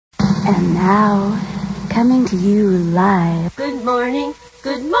And now, coming to you live. Good morning,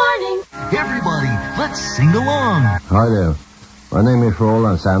 good morning. Everybody, let's sing along. Hi there. My name is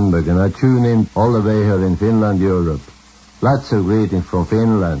Roland Sandberg, and I tune in all the way here in Finland, Europe. Lots of greetings from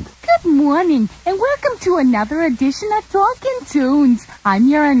Finland. Good morning, and welcome to another edition of Talkin' Tunes. I'm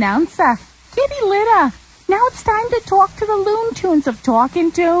your announcer, Kitty Litter. Now it's time to talk to the Loon Tunes of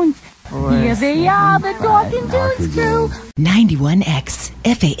Talkin' Tunes. Here they are, the Talkin' Tunes crew. 91X,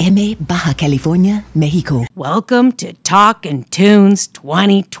 FAMA, Baja California, Mexico. Welcome to Talkin' Tunes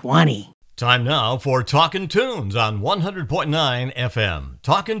 2020. Time now for Talkin' Tunes on 100.9 FM.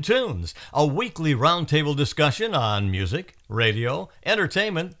 Talkin' Tunes, a weekly roundtable discussion on music, radio,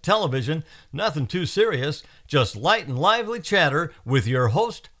 entertainment, television, nothing too serious, just light and lively chatter with your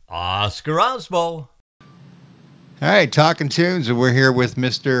host, Oscar Osbo. All right, Talkin' Tunes, and we're here with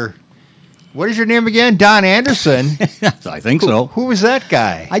Mr. What is your name again? Don Anderson? I think so. Who was that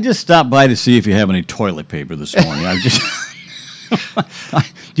guy? I just stopped by to see if you have any toilet paper this morning. I just...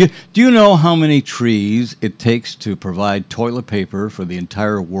 Do you know how many trees it takes to provide toilet paper for the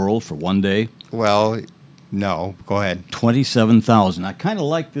entire world for one day? Well, no. Go ahead. 27,000. I kind of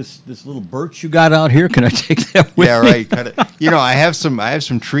like this little birch you got out here. Can I take that with me? Yeah, right. Cut it. You know, I have some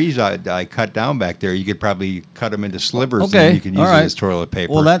trees I cut down back there. You could probably cut them into slivers. Okay. And you can use it as toilet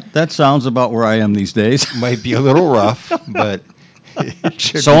paper. Well, that sounds about where I am these days. Might be a little rough, but...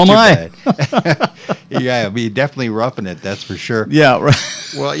 So am I. Yeah, I mean, definitely roughing it, that's for sure. Yeah,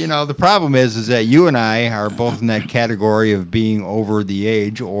 right. Well, you know, the problem is that you and I are both in that category of being over the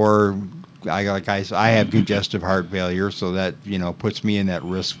age, or I have congestive heart failure, so that, you know, puts me in that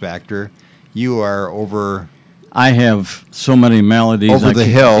risk factor. You are over. I have so many maladies. Over the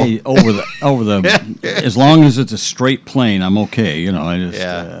hill. Over the. As long as it's a straight plane, I'm okay. You know, I just.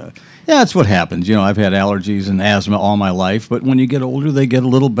 Yeah. Yeah, that's what happens. You know, I've had allergies and asthma all my life, but when you get older, they get a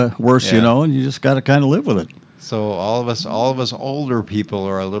little bit worse, you know, and you just got to kind of live with it. So all of us older people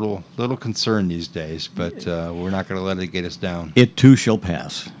are a little concerned these days, but we're not going to let it get us down. It too shall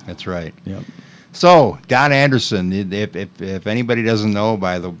pass. That's right. Yep. So Don Anderson, if anybody doesn't know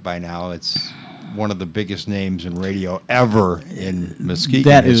by now, it's one of the biggest names in radio ever in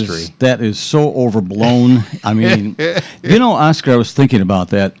Muskegon history. That is so overblown. I mean, you know, Oscar, I was thinking about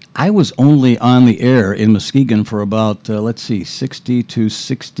that. I was only on the air in Muskegon for about, 60 to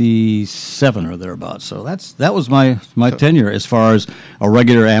 67 or thereabouts. So that was my tenure as far as a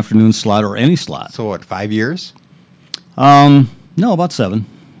regular afternoon slot or any slot. So what, 5 years? No, about 7.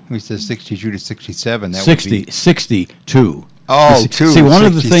 We said 62 to 67. That 60, would be 62. Oh, see, one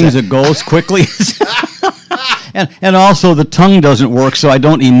of the things that goes quickly is, and also the tongue doesn't work, so I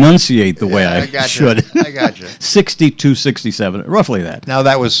don't enunciate the way I should. I got you. 62, 67, roughly that. Now,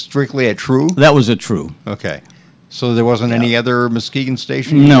 that was strictly at True? That was at True. Okay. So there wasn't any other Muskegon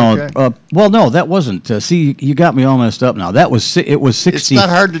station? No. Well, no, that wasn't. See, you got me all messed up now. It was 60. It's not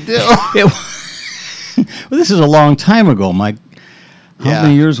hard to do. Well, this is a long time ago. How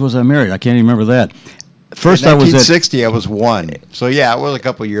many years was I married? I can't even remember that. First, in 1960, I was 1. So, yeah, it was a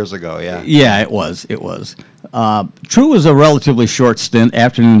couple of years ago, yeah. Yeah, it was. True was a relatively short stint.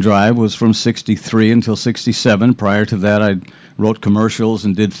 Afternoon Drive was from 63 until 67. Prior to that, I wrote commercials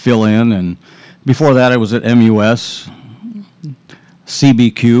and did fill-in. And before that, I was at MUS,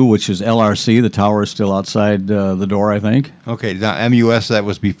 CBQ, which is LRC. The tower is still outside the door, I think. Okay, now MUS, that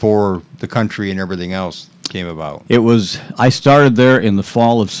was before the country and everything else came about. I started there in the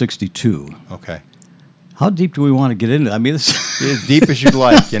fall of 62. Okay. How deep do we want to get into it? I mean, it's as deep as you'd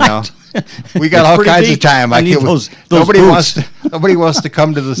like, you know. We got all kinds of time. I need those nobody wants to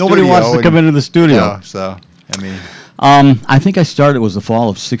come to the studio. Nobody wants to come into the studio. No, so, I mean. I think I started, it was the fall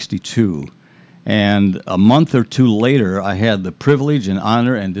of 62. And a month or two later, I had the privilege and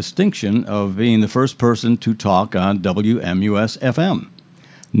honor and distinction of being the first person to talk on WMUS FM.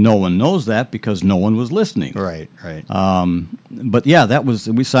 No one knows that because no one was listening. Right. But yeah,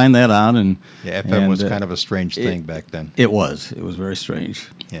 we signed that on, and FM was kind of a strange thing back then. It was very strange.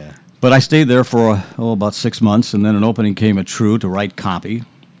 Yeah. But I stayed there for about 6 months, and then an opening came at True to write copy.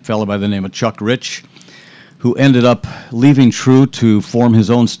 A fellow by the name of Chuck Rich, who ended up leaving True to form his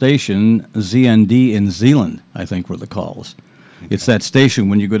own station, ZND in Zeeland, I think were the calls. Okay. It's that station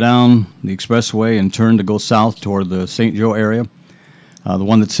when you go down the expressway and turn to go south toward the St. Joe area. The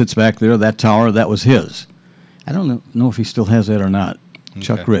one that sits back there, that tower, that was his. I don't know if he still has that or not. Okay.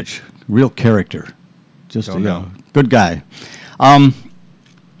 Chuck Rich, real character, just a good guy. I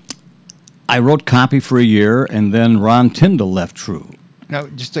wrote copy for a year, and then Ron Tyndall left True. Now,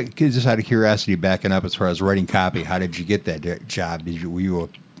 just out of curiosity, backing up as far as writing copy, how did you get that job? Were you a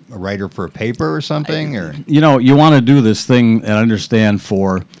writer for a paper or something? Or you know, you want to do this thing and understand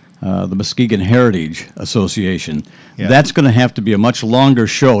for the Muskegon Heritage Association. Yeah. That's going to have to be a much longer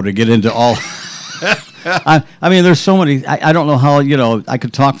show to get into all. I mean, there's so many. I don't know how, I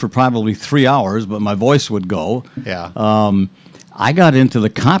could talk for probably 3 hours, but my voice would go. Yeah. I got into the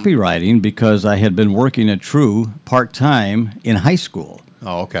copywriting because I had been working at True part-time in high school.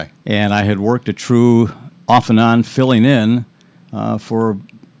 Oh, okay. And I had worked at True off and on, filling in for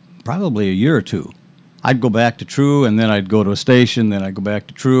probably a year or two. I'd go back to True, and then I'd go to a station, then I'd go back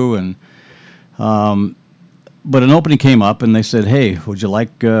to True, and but an opening came up, and they said, "Hey, would you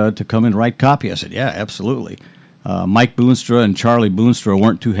like to come and write copy?" I said, "Yeah, absolutely." Mike Boonstra and Charlie Boonstra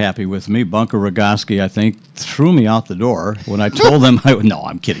weren't too happy with me. Bunker Rogoski, I think, threw me out the door when I told them no,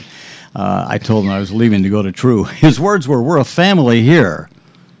 I'm kidding. I told them I was leaving to go to True. His words were, "We're a family here."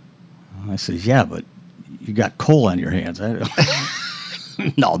 I said, "Yeah, but you got coal on your hands."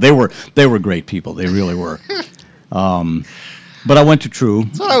 No, they were great people. They really were. But I went to True.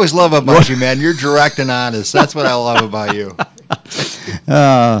 That's what I always love about you, man. You're direct and honest. That's what I love about you.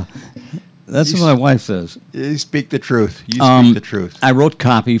 That's what my wife says. You speak the truth. You speak the truth. I wrote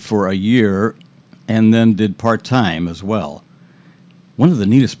copy for a year and then did part-time as well. One of the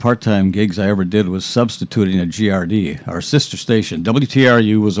neatest part-time gigs I ever did was substituting at GRD, our sister station.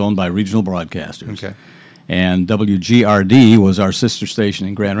 WTRU was owned by Regional Broadcasters. Okay. And WGRD was our sister station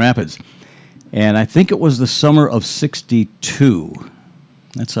in Grand Rapids. And I think it was the summer of '62.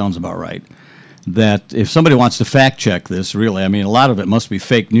 That sounds about right. That if somebody wants to fact check this, really, I mean, a lot of it must be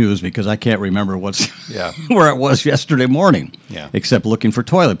fake news because I can't remember what's where it was yesterday morning, except looking for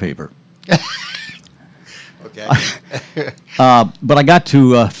toilet paper. Okay. But I got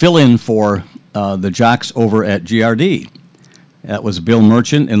to fill in for the jocks over at GRD. That was Bill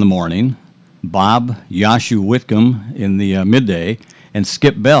Merchant in the morning, Bob Yashu Whitcomb in the midday, and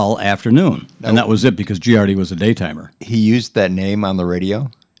Skip Bell afternoon. And that was it because GRD was a daytimer. He used that name on the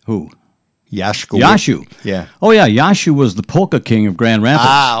radio? Who? Yashu. Yeah. Oh, yeah. Yashu was the polka king of Grand Rapids.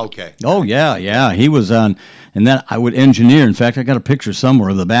 Ah, okay. Oh, yeah. He was on, and then I would engineer. In fact, I got a picture somewhere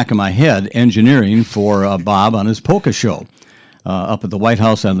of the back of my head engineering for Bob on his polka show up at the White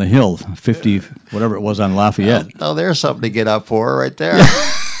House on the Hill, 50, whatever it was on Lafayette. Oh, there's something to get up for right there.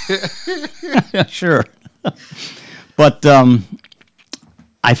 Yeah, sure. But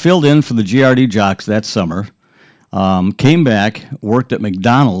I filled in for the GRD jocks that summer. Came back, worked at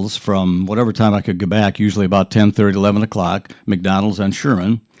McDonald's from whatever time I could get back, usually about 10:30, 11 o'clock, McDonald's on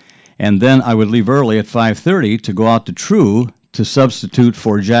Sherman. And then I would leave early at 5:30 to go out to True to substitute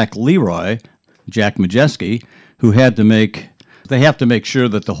for Jack Majeski, who had to they have to make sure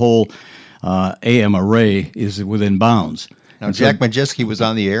that the whole AM array is within bounds. Now, Jack Majeski was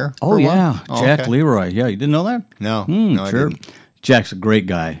on the air? Oh, yeah. Jack okay. Leroy. Yeah, you didn't know that? No. Sure. I didn't. Jack's a great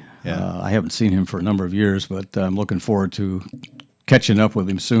guy. Yeah. I haven't seen him for a number of years, but I'm looking forward to catching up with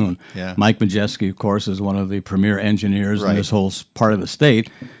him soon. Yeah. Mike Majeski, of course, is one of the premier engineers in this whole part of the state.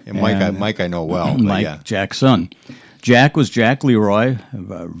 And Mike I know well. Mike, Jack's son. Jack was Jack Leroy,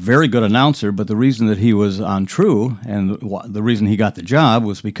 a very good announcer, but the reason that he was on True and the reason he got the job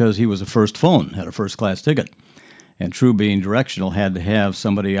was because he was a first phone, had a first-class ticket. And True, being directional, had to have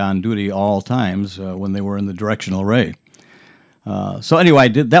somebody on duty all times when they were in the directional array. So anyway,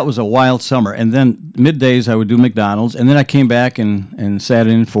 that was a wild summer. And then middays I would do McDonald's, and then I came back and sat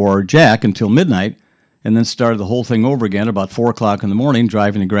in for Jack until midnight, and then started the whole thing over again about 4 o'clock in the morning,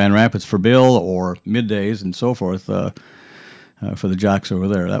 driving to Grand Rapids for Bill, or middays and so forth for the jocks over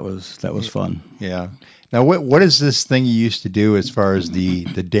there. That was fun. Yeah. Now, what is this thing you used to do as far as the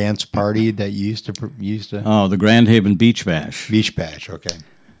dance party that you used to? Oh, the Grand Haven Beach Bash. Beach Bash, okay.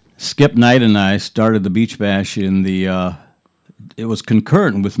 Skip Knight and I started the Beach Bash in the. It was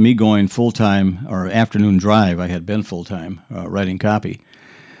concurrent with me going full-time or afternoon drive. I had been full-time writing copy.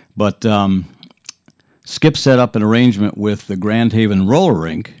 But Skip set up an arrangement with the Grand Haven roller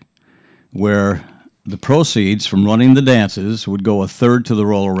rink where the proceeds from running the dances would go a third to the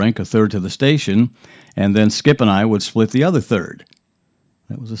roller rink, a third to the station, and then Skip and I would split the other third.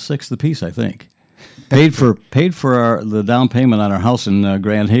 That was a sixth apiece, I think. Paid for the down payment on our house in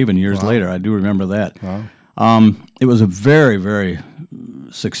Grand Haven years later. I do remember that. Wow. It was a very, very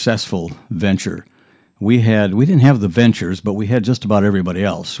successful venture. We didn't have the ventures, but we had just about everybody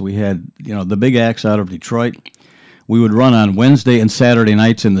else. We had, the big acts out of Detroit. We would run on Wednesday and Saturday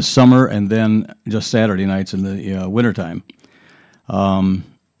nights in the summer, and then just Saturday nights in the wintertime.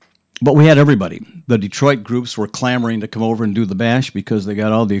 But we had everybody. The Detroit groups were clamoring to come over and do the bash because they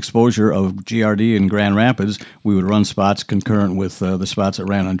got all the exposure of GRD in Grand Rapids. We would run spots concurrent with the spots that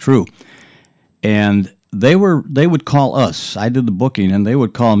ran on True. And they would call us. I did the booking, and they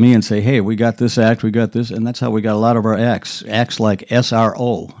would call me and say, "Hey, we got this act, we got this," and that's how we got a lot of our acts. Acts like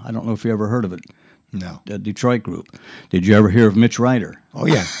SRO. I don't know if you ever heard of it. No. A Detroit group. Did you ever hear of Mitch Ryder? Oh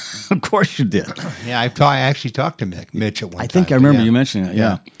yeah, of course you did. Yeah, I actually talked to Mitch at one time. I think I remember you mentioning it.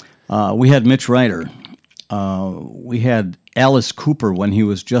 Yeah. We had Mitch Ryder. We had Alice Cooper when he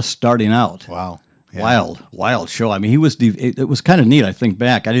was just starting out. Wow. Yeah. Wild show. I mean, it was kind of neat. I think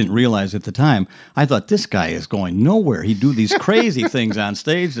back, I didn't realize at the time. I thought this guy is going nowhere. He'd do these crazy things on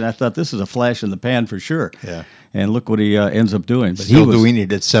stage, and I thought this is a flash in the pan for sure. Yeah. And look what he ends up doing. But still doing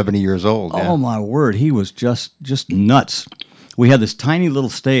it at 70 years old. Oh my word, he was just nuts. We had this tiny little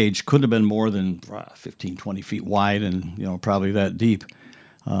stage, couldn't have been more than 15, 20 feet wide, and probably that deep.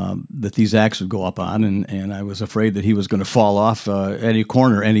 That these acts would go up on, and I was afraid that he was going to fall off any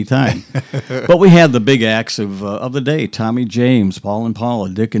corner any time. But we had the big acts of the day: Tommy James, Paul and Paula,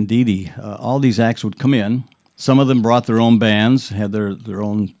 Dick and Dee Dee. All these acts would come in. Some of them brought their own bands, had their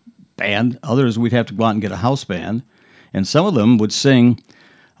own band. Others we'd have to go out and get a house band, and some of them would sing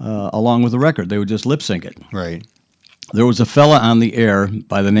along with the record. They would just lip sync it. Right. There was a fella on the air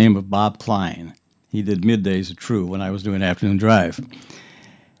by the name of Bob Klein. He did Middays at True when I was doing Afternoon Drive.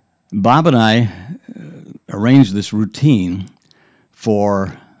 Bob and I arranged this routine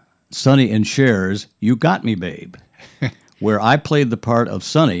for Sonny and Cher's "You Got Me, Babe," where I played the part of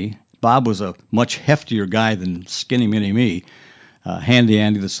Sonny. Bob was a much heftier guy than Skinny Mini Me. Handy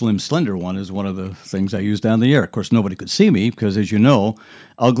Andy, the Slim Slender one, is one of the things I used on the air. Of course, nobody could see me because, as you know,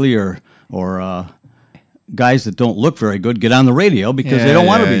 ugly or guys that don't look very good get on the radio because they don't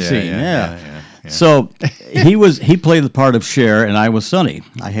want to be seen. Yeah. So he played the part of Cher, and I was Sonny.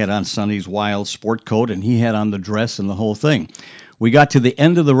 I had on Sonny's wild sport coat, and he had on the dress and the whole thing. We got to the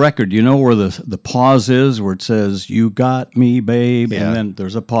end of the record. You know where the pause is, where it says, "You got me, babe," and then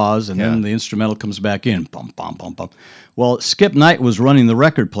there's a pause, and then the instrumental comes back in. Bum, bum, bum, bum. Well, Skip Knight was running the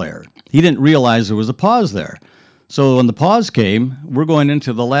record player. He didn't realize there was a pause there. So when the pause came, we're going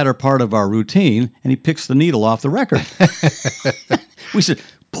into the latter part of our routine, and he picks the needle off the record. We said,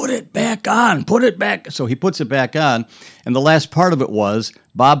 "Put it back on, put it back." So he puts it back on, and the last part of it was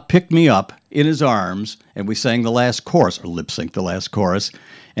Bob picked me up in his arms, and we sang the last chorus, or lip-synced the last chorus,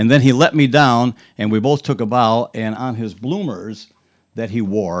 and then he let me down, and we both took a bow, and on his bloomers that he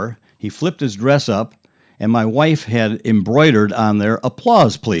wore, he flipped his dress up, and my wife had embroidered on there,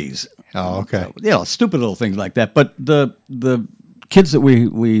 "Applause, please." Oh, okay. Stupid little things like that, but the kids that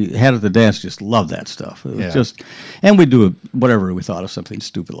we had at the dance just loved that stuff. It was and we'd do whatever we thought of something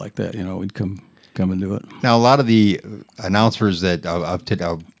stupid like that. We'd come and do it. Now, a lot of the announcers that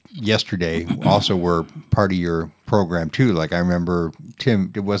of yesterday also were part of your program too. Like I remember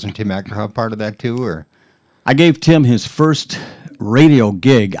wasn't Tim Ackerhoff part of that too, or? I gave Tim his first radio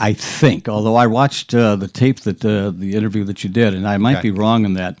gig, I think. Although I watched the tape the interview that you did, and I might be wrong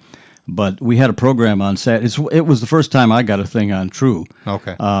in that. But we had a program on Saturday. It was the first time I got a thing on True.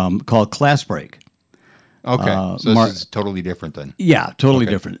 Okay. Called Class Break. Okay. So this is totally different then. Yeah, totally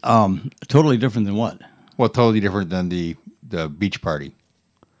different. Totally different than what? Well, totally different than the beach party.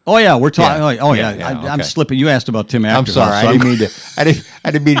 Oh yeah, we're talking. I'm slipping. You asked about Tim Ackerhoff. I'm sorry. I didn't mean to.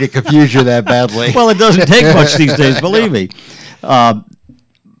 I didn't mean to confuse you that badly. Well, it doesn't take much these days, believe me.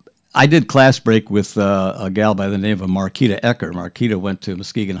 I did Class Break with a gal by the name of Marquita Ecker. Marquita went to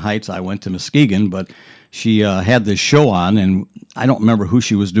Muskegon Heights. I went to Muskegon, but she had this show on, and I don't remember who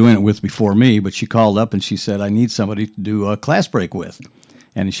she was doing it with before me, but she called up and she said, "I need somebody to do a Class Break with."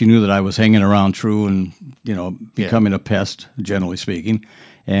 And she knew that I was hanging around True and, becoming a pest, generally speaking.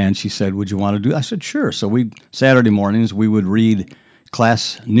 And she said, "Would you want to do it?" I said, "Sure." So Saturday mornings, we would read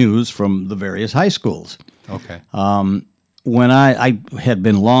class news from the various high schools. Okay. When I had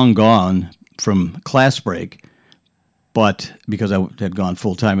been long gone from Class Break, but because I had gone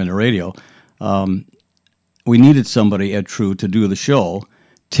full-time into radio, we needed somebody at True to do the show.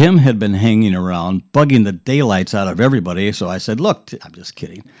 Tim had been hanging around, bugging the daylights out of everybody, so I said, "Look, I'm just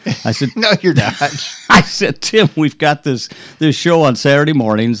kidding." I said, "No, you're not." I said, "Tim, we've got this show on Saturday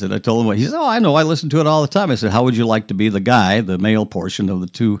mornings," and I told him, he said, "Oh, I know, I listen to it all the time." I said, "How would you like to be the guy, the male portion of the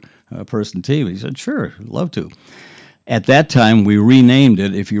two-person team?" He said, "Sure, I'd love to." At that time, we renamed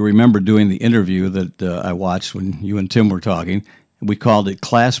it. If you remember doing the interview that I watched when you and Tim were talking, we called it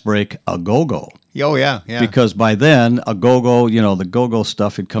Class Break A Go-Go. Oh, yeah. Because by then, a go-go, the go-go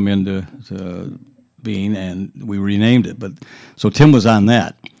stuff had come into being, and we renamed it. But so Tim was on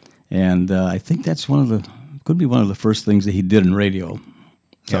that, and I think that's could be one of the first things that he did in radio.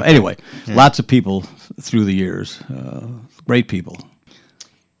 So anyway, lots of people through the years, great people.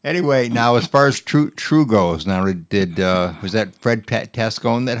 Anyway, now as far as True goes, now was that Fred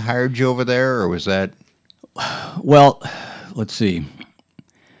Tascone that hired you over there, or was that? Well, let's see.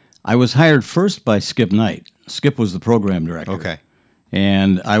 I was hired first by Skip Knight. Skip was the program director. Okay.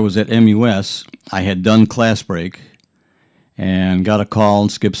 And I was at MUS. I had done class break and got a call,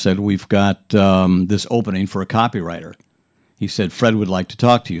 and Skip said, we've got this opening for a copywriter. He said, Fred would like to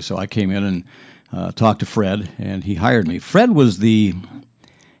talk to you. So I came in and talked to Fred, and he hired me. Fred was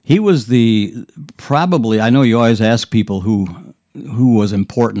probably, I know you always ask people who was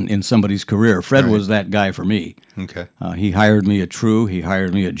important in somebody's career. Fred was that guy for me. Okay. He hired me at TRU. He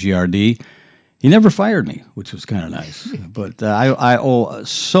hired me at GRD. He never fired me, which was kind of nice. But I owe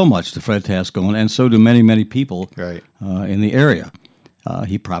so much to Fred Tascone, and so do many, many people in the area.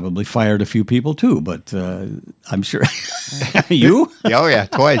 He probably fired a few people too, but I'm sure. You? Oh, yeah,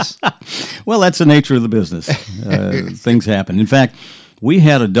 twice. Well, that's the nature of the business. Things happen. In fact, we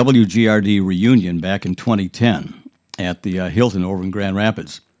had a WGRD reunion back in 2010 at the Hilton over in Grand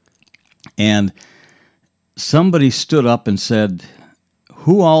Rapids. And somebody stood up and said,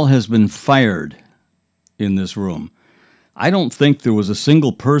 who all has been fired in this room? I don't think there was a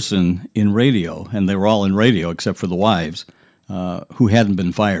single person in radio, and they were all in radio except for the wives, who hadn't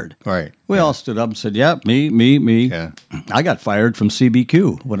been fired. Right. We all stood up and said, yeah, me. Yeah. I got fired from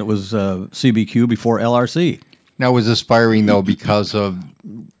CBQ when it was CBQ before LRC. Now, was this firing, though, because of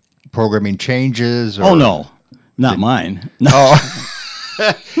programming changes? Or? Oh, no. Not mine. No. Oh.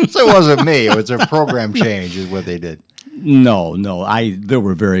 So it wasn't me. It was a program change is what they did. No. There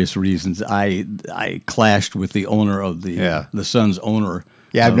were various reasons. I clashed with the owner of the Sun's owner.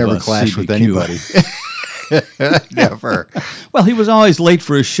 Yeah, I've never clashed CBQ. with anybody. Never. Well, he was always late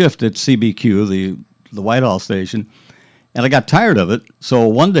for his shift at CBQ, the Whitehall station, and I got tired of it. So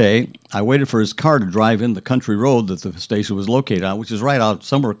one day, I waited for his car to drive in the country road that the station was located on, which is right out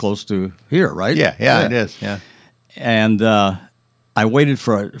somewhere close to here, right? Yeah, it is. Yeah. And I waited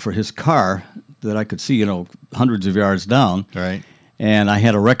for his car that I could see, hundreds of yards down. Right. And I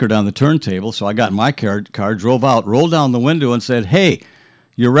had a record on the turntable, so I got in my car, drove out, rolled down the window, and said, "Hey,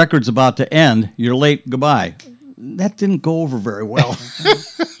 your record's about to end. You're late. Goodbye." That didn't go over very well.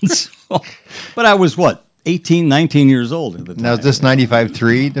 But I was, 18, 19 years old at the time. Now, is this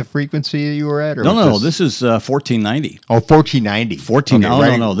 95.3 the frequency you were at? Or No, this is 1490. Oh,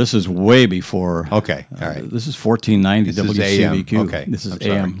 1490. No, this is way before. Okay, all right. This is 1490 this WCBQ. Is AM. Okay. This is I'm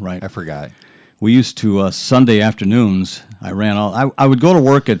AM, sorry. right. I forgot. We used to, Sunday afternoons, I would go to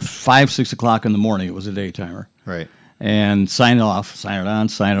work at 5, 6 o'clock in the morning. It was a daytimer. Right. And sign it on,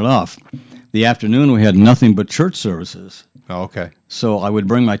 sign it off. The afternoon, we had nothing but church services. Oh, okay. So I would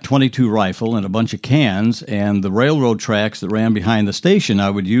bring my .22 rifle and a bunch of cans, and the railroad tracks that ran behind the station I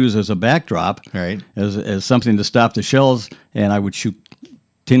would use as a backdrop, right, as something to stop the shells, and I would shoot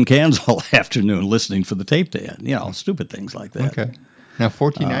tin cans all afternoon listening for the tape to end. Stupid things like that. Okay. Now,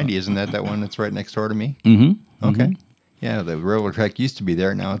 1490, isn't that one that's right next door to me? Mm-hmm. Okay. Mm-hmm. Yeah, the railroad track used to be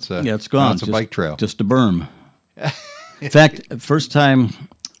there. Now it's it's gone. Now it's a bike trail. Just a berm. In fact, first time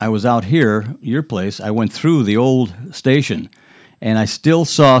I was out here, your place, I went through the old station, and I still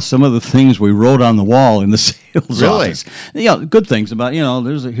saw some of the things we wrote on the wall in the sales office. Good things about,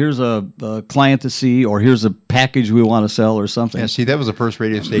 here's a client to see, or here's a package we want to sell or something. Yeah, see, that was the first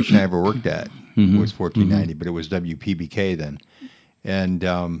radio station I ever worked at. Mm-hmm. It was 1490, but it was WPBK then. And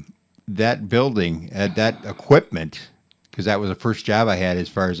that building, that equipment, because that was the first job I had as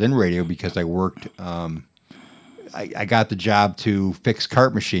far as in radio, because I worked, I got the job to fix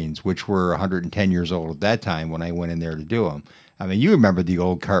cart machines, which were 110 years old at that time when I went in there to do them. I mean, you remember the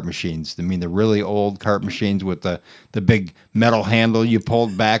old cart machines. I mean, the really old cart machines with the big metal handle you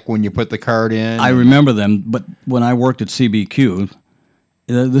pulled back when you put the cart in. I remember them, but when I worked at CBQ,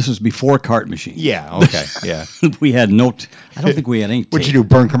 this was before cart machines. Yeah, okay, yeah. We had I don't think we had any tape. What'd you do,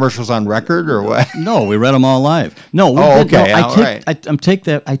 burn commercials on record or what? No, we read them all live. No, okay, I take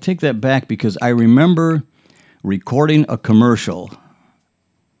that back because I remember recording a commercial.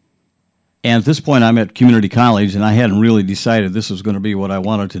 And at this point, I'm at community college, and I hadn't really decided this was going to be what I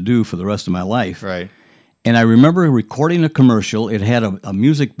wanted to do for the rest of my life. Right. And I remember recording a commercial. It had a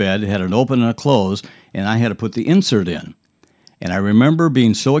music bed. It had an open and a close, and I had to put the insert in. And I remember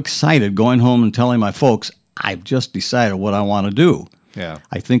being so excited going home and telling my folks, I've just decided what I want to do. Yeah.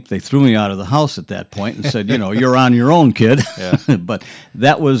 I think they threw me out of the house at that point and said, you're on your own, kid. Yeah. But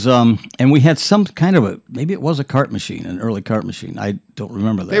that was, and we had some kind of maybe it was a cart machine, an early cart machine. I don't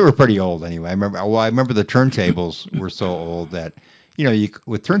remember that. They were pretty old anyway. I remember the turntables were so old that,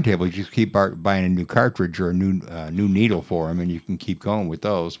 with turntables, you just keep buying a new cartridge or a new needle for them, and you can keep going with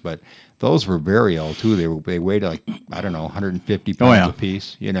those. But those were very old, too. They weighed 150 pounds a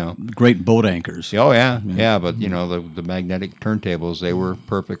piece, Great boat anchors. Oh, yeah. But, the magnetic turntables, they were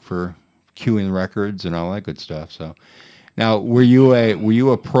perfect for queuing records and all that good stuff. So, now were you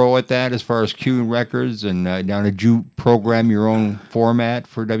a pro at that as far as queuing records? And now did you program your own format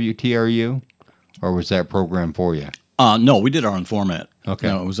for WTRU, or was that programmed for you? No, we did our own format. Okay.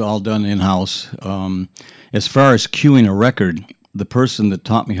 It was all done in-house. As far as queuing a record, the person that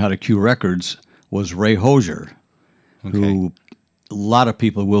taught me how to queue records was Ray Hosier, who a lot of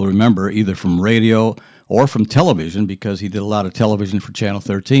people will remember either from radio or from television because he did a lot of television for Channel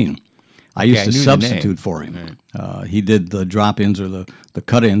 13. I used to substitute for him. Right. He did the drop-ins or the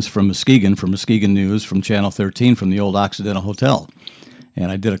cut-ins from Muskegon News, from Channel 13, from the old Occidental Hotel. And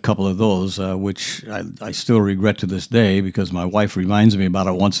I did a couple of those, which I still regret to this day because my wife reminds me about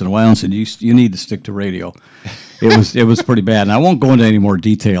it once in a while and said, you need to stick to radio. It was pretty bad. And I won't go into any more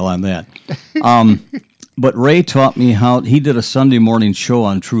detail on that. But Ray taught me he did a Sunday morning show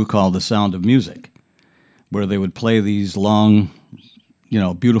on True called The Sound of Music, where they would play these long,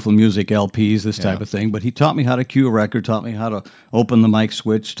 beautiful music LPs, this type of thing. But he taught me how to cue a record, taught me how to open the mic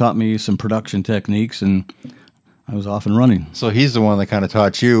switch, taught me some production techniques, and I was off and running. So he's the one that kind of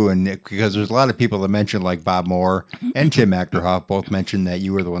taught you, and because there's a lot of people that mentioned, like Bob Moore and Tim Achterhoff, both mentioned that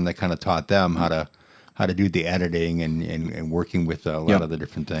you were the one that kind of taught them how to do the editing and working with a lot of the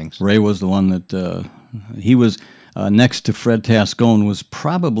different things. Ray was the one that he was next to Fred Tascone, was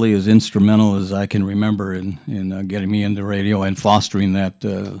probably as instrumental as I can remember in getting me into radio and fostering that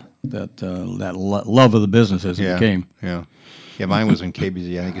love of the business as it became. Yeah, mine was in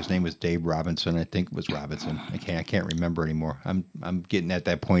KBZ. I think his name was Dave Robinson. I think it was Robinson. I can't remember anymore. I'm getting at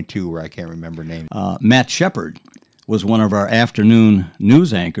that point too where I can't remember names. Matt Shepard was one of our afternoon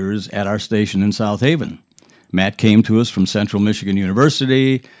news anchors at our station in South Haven. Matt came to us from Central Michigan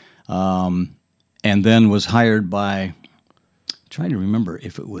University, and then was hired by, I'm trying to remember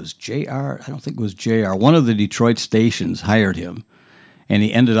if it was JR. I don't think it was JR. One of the Detroit stations hired him, and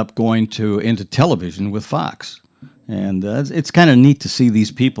he ended up going into television with Fox. And it's kind of neat to see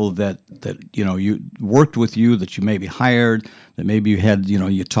these people that you worked with you, that you maybe hired, that maybe you had,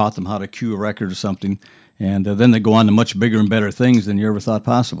 you taught them how to cue a record or something, and then they go on to much bigger and better things than you ever thought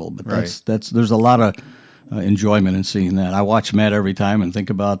possible. But there's a lot of enjoyment in seeing that. I watch Matt every time and think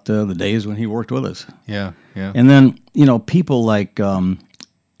about the days when he worked with us. Yeah. And then people like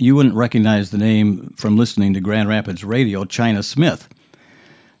you wouldn't recognize the name from listening to Grand Rapids Radio, China Smith.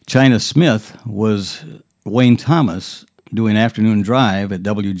 China Smith was Wayne Thomas doing Afternoon Drive at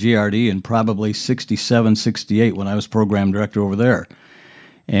WGRD in probably 67, 68 when I was program director over there.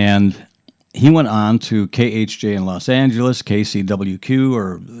 And he went on to KHJ in Los Angeles, KCWQ,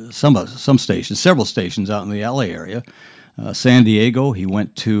 or some stations, several stations out in the LA area. San Diego, he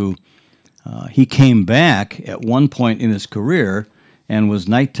went to, he came back at one point in his career and was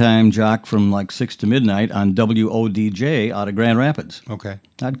nighttime jock from like 6 to midnight on WODJ out of Grand Rapids. Okay.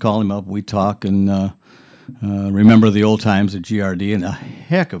 I'd call him up, we'd talk, and remember the old times at GRD, and a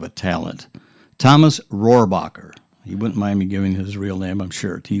heck of a talent. Thomas Rohrbacher. He wouldn't mind me giving his real name, I'm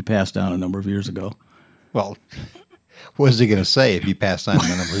sure. He passed on a number of years ago. Well, what was he going to say if he passed on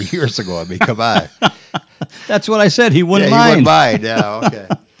a number of years ago? I mean, come on. That's what I said. He wouldn't mind. He wouldn't mind. Yeah, okay.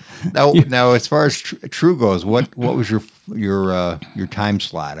 Now, as far as True goes, what was your time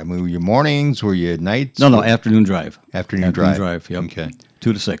slot? I mean, were you mornings? Were you nights? No, afternoon drive. Afternoon drive. Yep. Okay.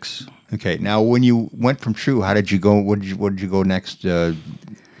 2 to 6. Okay. Now, when you went from True, how did you go? What did you go next to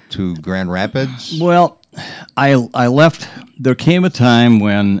Grand Rapids? Well, I left. There came a time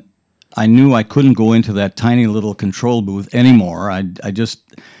when I knew I couldn't go into that tiny little control booth anymore. I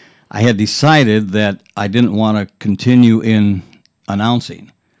had decided that I didn't want to continue in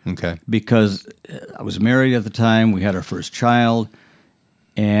announcing. Okay. Because I was married at the time, we had our first child,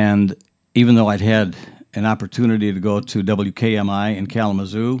 and even though I'd had an opportunity to go to WKMI in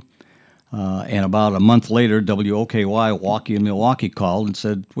Kalamazoo, and about a month later, WOKY, Walkie in Milwaukee, called and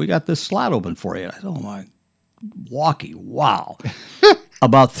said, "We got this slot open for you." I said, "Oh my, Walkie, wow."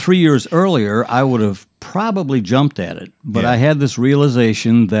 About 3 years earlier, I would have probably jumped at it, but I had this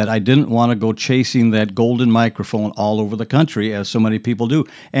realization that I didn't want to go chasing that golden microphone all over the country, as so many people do,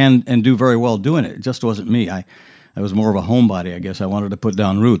 and do very well doing it. It just wasn't me. I was more of a homebody, I guess. I wanted to put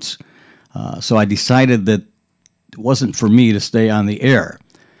down roots. So I decided that it wasn't for me to stay on the air.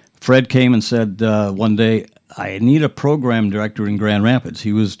 Fred came and said one day, "I need a program director in Grand Rapids."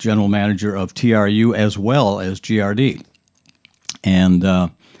 He was general manager of TRU as well as GRD. And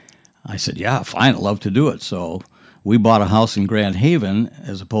I said, "Yeah, fine, I'd love to do it." So we bought a house in Grand Haven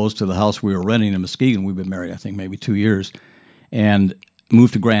as opposed to the house we were renting in Muskegon. We've been married, I think, maybe 2 years. And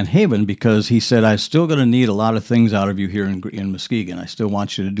moved to Grand Haven because he said, I'm still going to need a lot of things out of you here in Muskegon. I still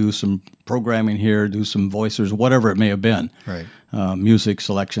want you to do some programming here, do some voicers, whatever it may have been. Right. Music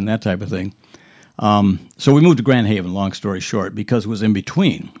selection, that type of thing. So we moved to Grand Haven, long story short, because it was in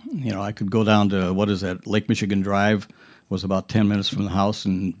between. You know, I could go down to, Lake Michigan Drive, was about 10 minutes from the house,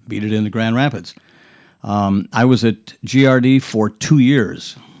 and beat it into Grand Rapids. I was at GRD for 2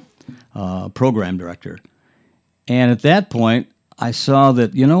 years, program director. And at that point, I saw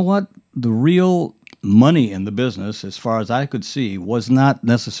that, you know what, the real money in the business, as far as I could see, was not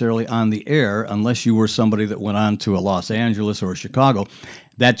necessarily on the air unless you were somebody that went on to a Los Angeles or a Chicago.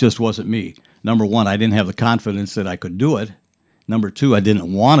 That just wasn't me. Number one, I didn't have the confidence that I could do it. Number two, I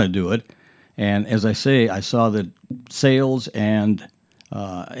didn't want to do it. And as I say, I saw that sales and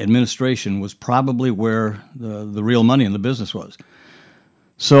administration was probably where the real money in the business was.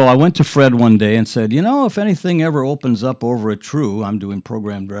 So I went to Fred one day and said, you know, if anything ever opens up over at TRU, I'm doing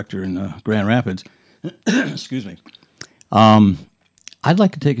program director in Grand Rapids, excuse me, I'd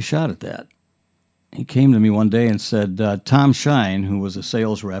like to take a shot at that. He came to me one day and said, Tom Shine, who was a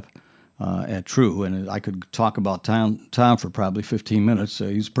sales rep at TRU, and I could talk about Tom for probably 15 minutes.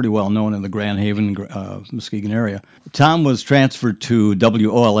 He's pretty well known in the Grand Haven, Muskegon area. Tom was transferred to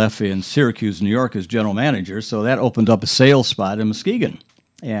WOLF in Syracuse, New York as general manager, so that opened up a sales spot in Muskegon.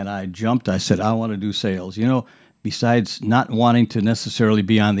 And I jumped. I said, I want to do sales. You know, besides not wanting to necessarily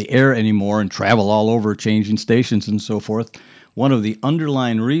be on the air anymore and travel all over changing stations and so forth, one of the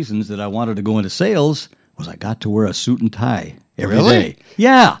underlying reasons that I wanted to go into sales was I got to wear a suit and tie every day.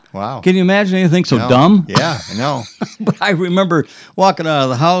 Yeah. Wow. Can you imagine anything so dumb? Yeah, I know. But I remember walking out of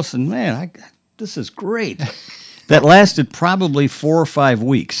the house and, man, this is great. That lasted probably 4 or 5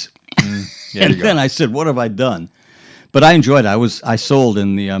 weeks. And then I said, what have I done? But I enjoyed it. I sold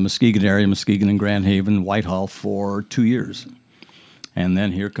in the Muskegon area, Muskegon and Grand Haven, Whitehall, for 2 years. And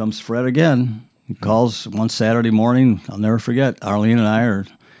then here comes Fred again. He calls one Saturday morning. I'll never forget. Arlene and I are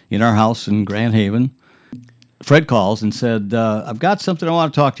in our house in Grand Haven. Fred calls and said, I've got something I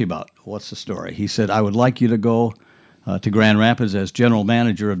want to talk to you about. What's the story? He said, I would like you to go to Grand Rapids as general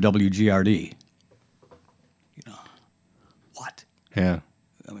manager of WGRD. You know, what? Yeah.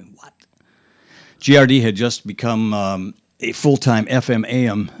 I mean, what? GRD had just become a full-time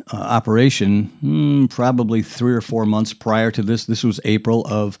FM/AM operation probably 3 or 4 months prior to this. This was April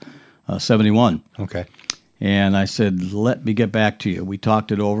of 71. Okay. And I said, let me get back to you. We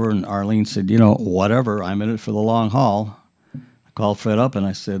talked it over, and Arlene said, you know, whatever, I'm in it for the long haul. I called Fred up, and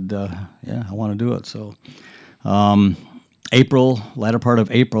I said, yeah, I want to do it. So latter part of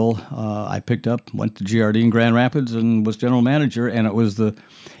April, I picked up, went to GRD in Grand Rapids, and was general manager, and it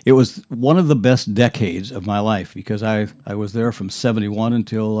was one of the best decades of my life because I was there from 71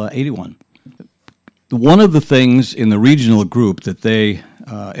 until 81. One of the things in the regional group that they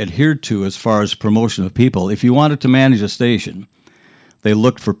adhered to as far as promotion of people, if you wanted to manage a station, they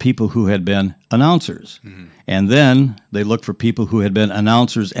looked for people who had been announcers. Mm-hmm. And then they looked for people who had been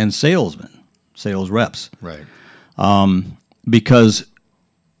announcers and salesmen, sales reps. Right. Because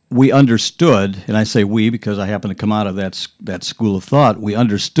we understood, and I say we because I happen to come out of that school of thought, we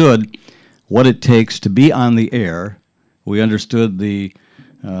understood what it takes to be on the air. We understood the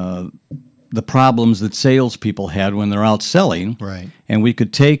problems that salespeople had when they're out selling, right? And we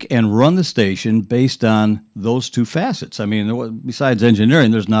could take and run the station based on those two facets. I mean, besides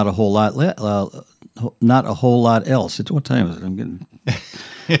engineering, there's not a whole lot else. What time is it? I'm getting.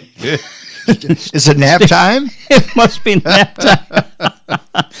 Is it nap time? It must be nap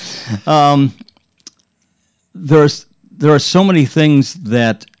time. There are so many things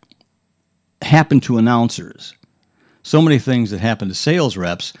that happen to announcers, so many things that happen to sales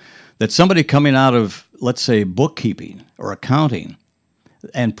reps, that somebody coming out of, let's say, bookkeeping or accounting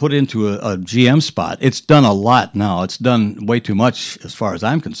and put into a GM spot, it's done a lot now. It's done way too much as far as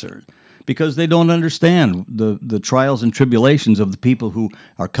I'm concerned because they don't understand the trials and tribulations of the people who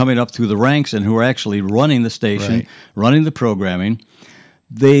are coming up through the ranks and who are actually running the station, right, running the programming.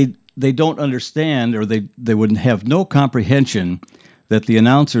 They don't understand, or they would have no comprehension that the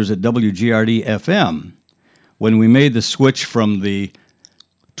announcers at WGRD FM, when we made the switch from the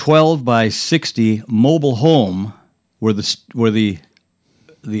 12 by 60 mobile home where the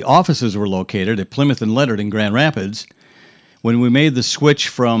offices were located at Plymouth and Leonard in Grand Rapids, when we made the switch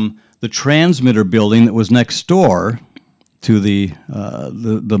from the transmitter building that was next door to the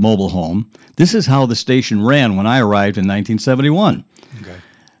mobile home, this is how the station ran when I arrived in 1971. Okay.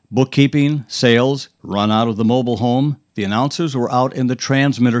 Bookkeeping, sales, run out of the mobile home. The announcers were out in the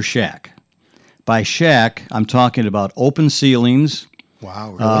transmitter shack. By shack, I'm talking about open ceilings.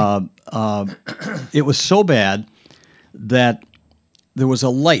 Wow, really? It was so bad that there was a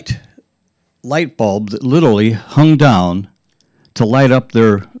light bulb that literally hung down to light up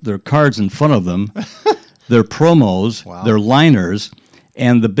their cards in front of them, their promos, their liners.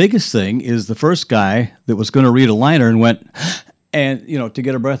 And the biggest thing is the first guy that was going to read a liner and went, and, to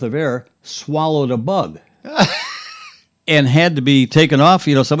get a breath of air, swallowed a bug. And had to be taken off.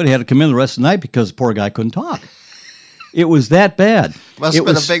 Somebody had to come in the rest of the night because the poor guy couldn't talk. It was that bad. Must have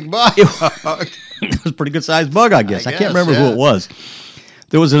been a big bug. It was a pretty good-sized bug, I guess. I can't remember who it was.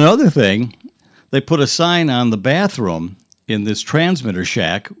 There was another thing. They put a sign on the bathroom in this transmitter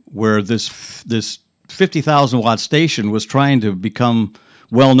shack where this 50,000-watt station was trying to become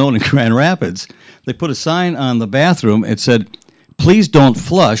well-known in Grand Rapids. They put a sign on the bathroom. It said, "Please don't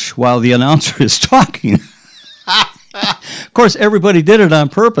flush while the announcer is talking." Of course, everybody did it on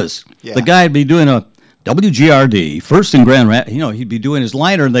purpose. Yeah. The guy would be doing a WGRD, first in Grand Rapids. He'd be doing his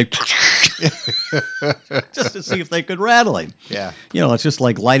liner, and they just to see if they could rattle him. Yeah. It's just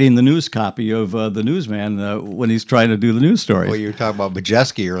like lighting the news copy of the newsman when he's trying to do the news story. Well, you were talking about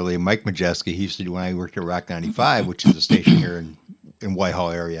Majeski earlier. Mike Majeski, he used to do when I worked at Rock 95, which is a station here in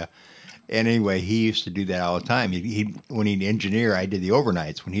Whitehall area. And anyway, he used to do that all the time. When he'd engineer, I did the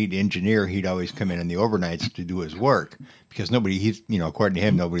overnights. When he'd engineer, he'd always come in the overnights to do his work because according to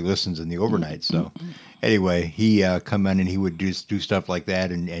him, nobody listens in the overnights. So anyway, he come in and he would do stuff like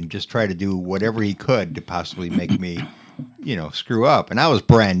that and just try to do whatever he could to possibly make me, screw up. And I was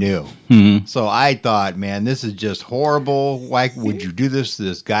brand new. Mm-hmm. So I thought, man, this is just horrible. Why would you do this to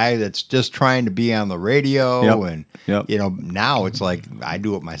this guy that's just trying to be on the radio? Yep. And, now it's like I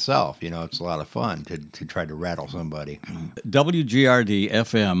do it myself. It's a lot of fun to try to rattle somebody. WGRD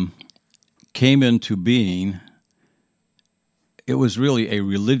FM came into being. It was really a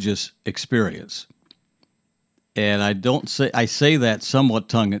religious experience. And I say that somewhat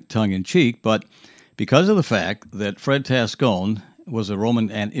tongue in cheek, but because of the fact that Fred Tascone was a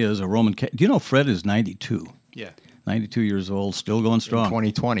Roman and is a Roman Catholic. Do you know Fred is 92? Yeah. 92 years old, still going strong. In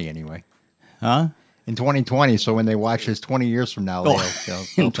 2020 anyway. Huh? In 2020, so when they watch this 20 years from now, they'll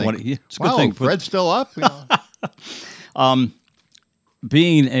think, 20, it's a good wow, thing. Fred's still up?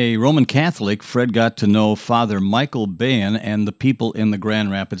 Being a Roman Catholic, Fred got to know Father Michael Bain and the people in the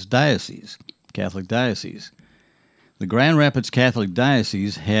Grand Rapids Catholic Diocese. The Grand Rapids Catholic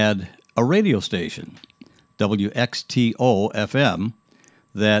Diocese had a radio station, WXTO-FM,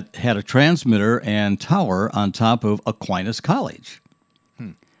 that had a transmitter and tower on top of Aquinas College.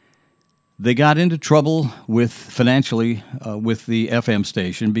 They got into trouble financially with the FM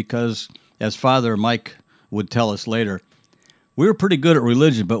station because, as Father Mike would tell us later, we were pretty good at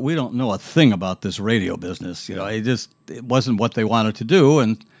religion, but we don't know a thing about this radio business. It wasn't what they wanted to do.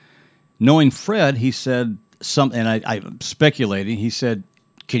 And knowing Fred, he said and I'm speculating, he said,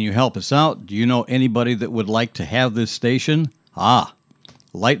 "Can you help us out? Do you know anybody that would like to have this station?"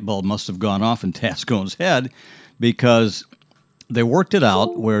 Light bulb must have gone off in Tascone's head because they worked it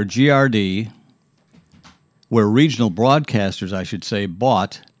out where regional broadcasters, I should say,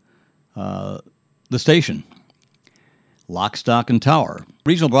 bought the station. Lock, stock, and tower.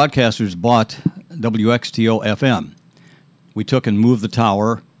 Regional broadcasters bought WXTO-FM. We took and moved the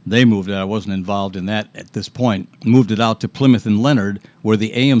tower. They moved it. I wasn't involved in that at this point. Moved it out to Plymouth and Leonard, where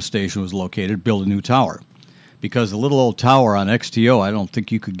the AM station was located, built a new tower. Because the little old tower on XTO, I don't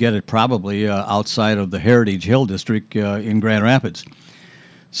think you could get it probably outside of the Heritage Hill District in Grand Rapids.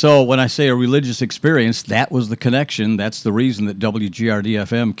 So when I say a religious experience, that was the connection. That's the reason that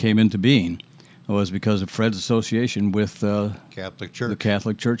WGRD-FM came into being. It was because of Fred's association with Catholic Church. The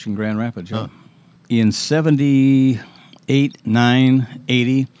Catholic Church in Grand Rapids. Huh. In 78, 9,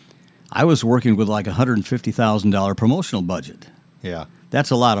 80, I was working with like $150,000 promotional budget. Yeah. That's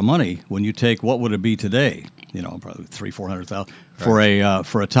a lot of money when you take what would it be today? Probably $300,000-$400,000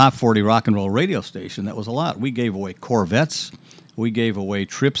 for a top 40 rock and roll radio station. That was a lot. We gave away Corvettes. We gave away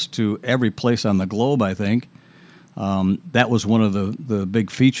trips to every place on the globe, I think. That was one of the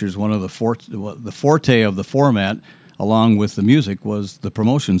big features. One of the forte of the format, along with the music, was the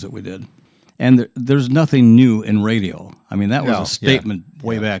promotions that we did. And there's nothing new in radio. I mean, that was a statement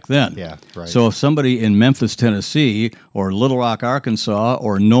way back then. Yeah, right. So if somebody in Memphis, Tennessee, or Little Rock, Arkansas,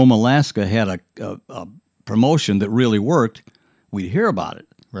 or Nome, Alaska had a promotion that really worked, we'd hear about it.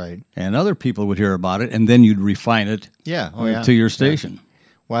 Right. And other people would hear about it, and then you'd refine it to your station. Yeah.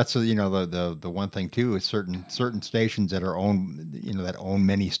 Well, that's the one thing too is certain stations that are that own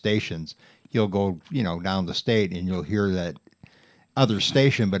many stations. You'll go down the state and you'll hear that other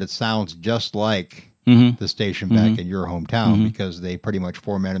station, but it sounds just like the station back in your hometown because they pretty much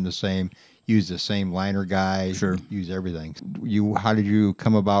format them the same, use the same liner guy, use everything. How did you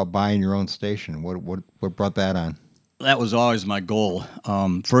come about buying your own station? What brought that on? that was always my goal.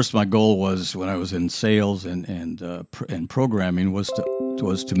 First, my goal was when I was in sales and programming was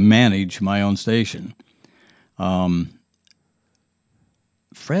to manage my own station.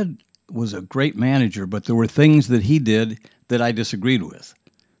 Fred was a great manager, but there were things that he did that I disagreed with,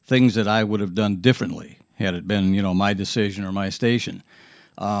 things that I would have done differently had it been, my decision or my station.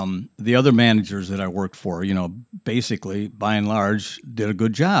 The other managers that I worked for, basically, by and large, did a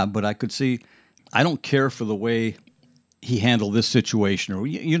good job, but I could see, I don't care for the way he handled this situation, or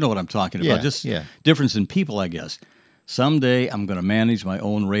you know what I'm talking about, difference in people, I guess. Someday I'm going to manage my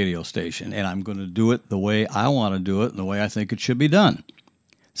own radio station, and I'm going to do it the way I want to do it and the way I think it should be done.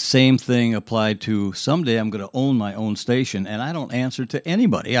 Same thing applied to someday I'm going to own my own station, and I don't answer to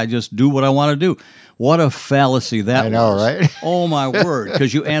anybody. I just do what I want to do. What a fallacy that was. I know, right? Oh, my word,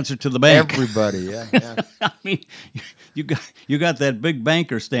 because you answer to the bank. Everybody, yeah. I mean, you got that big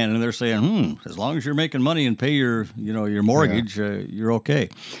banker standing there saying, as long as you're making money and pay your mortgage, you're okay.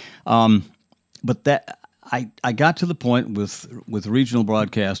 But that I got to the point with regional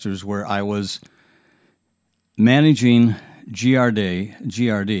broadcasters where I was managing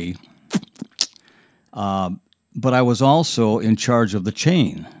GRD, but I was also in charge of the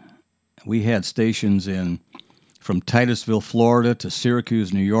chain. We had stations from Titusville, Florida, to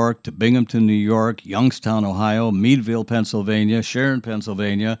Syracuse, New York, to Binghamton, New York, Youngstown, Ohio, Meadville, Pennsylvania, Sharon,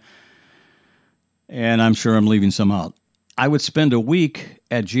 Pennsylvania, and I'm sure I'm leaving some out. I would spend a week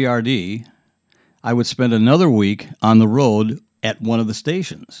at GRD. I would spend another week on the road at one of the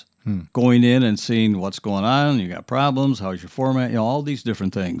stations. Going in and seeing what's going on, you got problems, how's your format, all these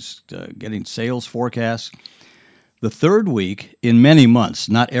different things, getting sales forecasts. The third week, in many months,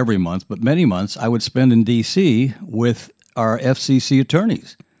 not every month, but many months, I would spend in D.C. with our FCC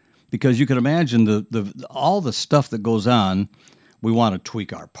attorneys, because you can imagine all the stuff that goes on. We want to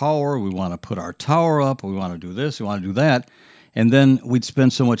tweak our power, we want to put our tower up, we want to do this, we want to do that. And then we'd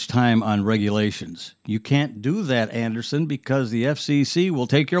spend so much time on regulations. You can't do that, Anderson, because the FCC will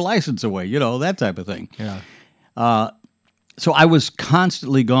take your license away, that type of thing. Yeah. So I was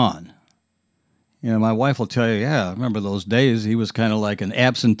constantly gone. My wife will tell you, I remember those days. He was kind of like an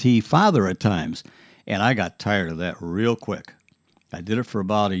absentee father at times. And I got tired of that real quick. I did it for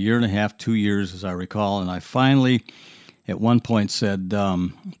about 1.5 years, 2 years, as I recall. And I finally, at one point, said,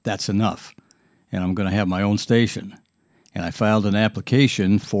 that's enough. And I'm going to have my own station. And I filed an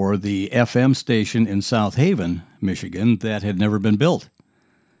application for the FM station in South Haven, Michigan, that had never been built.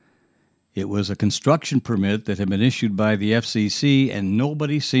 It was a construction permit that had been issued by the FCC, and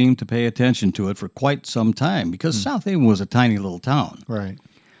nobody seemed to pay attention to it for quite some time, because South Haven was a tiny little town. Right.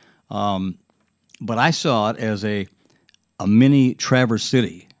 But I saw it as a mini Traverse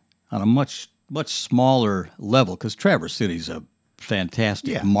City on a much, much smaller level, because Traverse City's a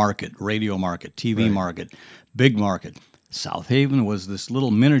fantastic market, radio market, TV market, big market. South Haven was this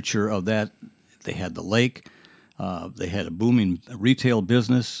little miniature of that. They had the lake. They had a booming retail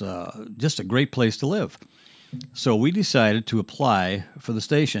business, just a great place to live. So we decided to apply for the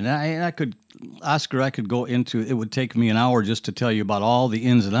station. And I could go into, it would take me an hour just to tell you about all the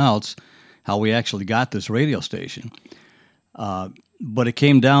ins and outs, how we actually got this radio station. But it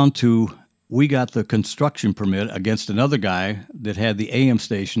came down to, we got the construction permit against another guy that had the AM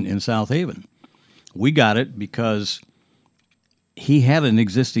station in South Haven. We got it because he had an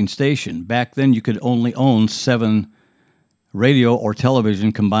existing station. Back then, you could only own 7 radio or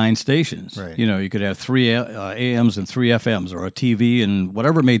television combined stations. Right. You could have 3 AMs and 3 FMs, or a TV and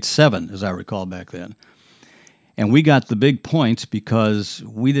whatever made 7, as I recall back then. And we got the big points because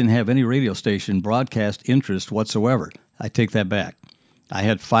we didn't have any radio station broadcast interest whatsoever. I take that back. I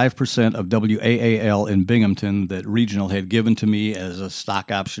had 5% of WAAL in Binghamton that Regional had given to me as a stock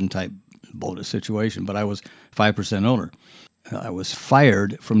option type bonus situation, but I was 5% owner. I was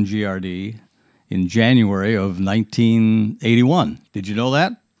fired from GRD in January of 1981. Did you know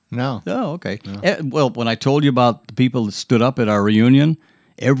that? No. Oh, okay. No. Well, when I told you about the people that stood up at our reunion,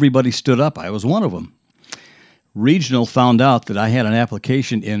 everybody stood up. I was one of them. Regional found out that I had an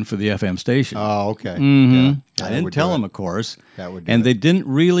application in for the FM station. Oh, okay. Mm-hmm. Yeah, I didn't tell them, of course. That would and they didn't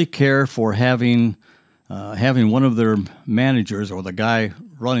really care for having one of their managers or the guy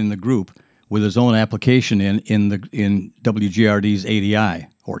running the group with his own application in WGRD's ADI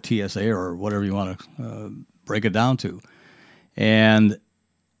or TSA or whatever you want to break it down to. And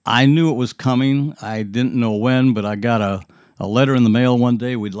I knew it was coming. I didn't know when, but I got a letter in the mail one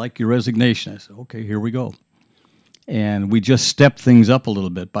day. We'd like your resignation. I said, okay, here we go. And we just stepped things up a little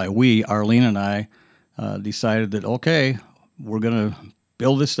bit. By we, Arlene and I decided that, okay, we're going to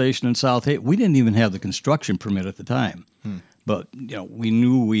build this station in South Haven. We didn't even have the construction permit at the time. But we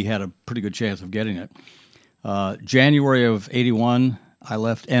knew we had a pretty good chance of getting it. January of 81, I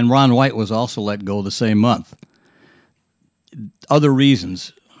left, and Ron White was also let go the same month. Other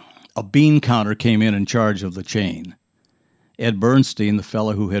reasons. A bean counter came in charge of the chain. Ed Bernstein, the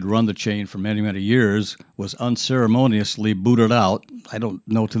fellow who had run the chain for many, many years, was unceremoniously booted out. I don't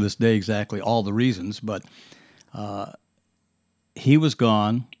know to this day exactly all the reasons, but he was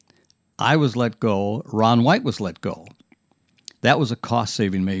gone. I was let go. Ron White was let go. That was a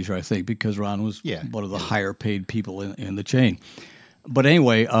cost-saving measure, I think, because Ron was one of the higher-paid people in the chain. But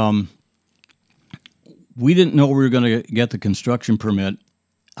anyway, we didn't know we were going to get the construction permit.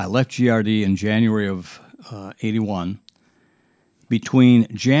 I left GRD in January of 81. Between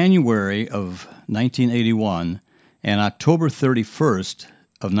January of 1981 and October 31st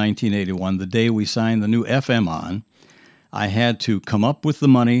of 1981, the day we signed the new FM on, I had to come up with the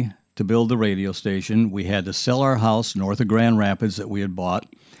money to build the radio station. We had to sell our house north of Grand Rapids that we had bought.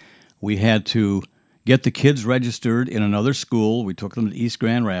 We had to get the kids registered in another school. We took them to East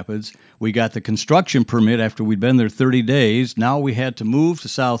Grand Rapids. We got the construction permit after we'd been there 30 days. Now we had to move to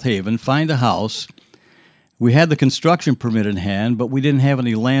South Haven, find a house. We had the construction permit in hand, but we didn't have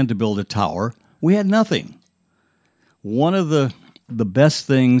any land to build a tower. We had nothing. One of the best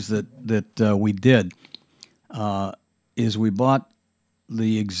things that we did is we bought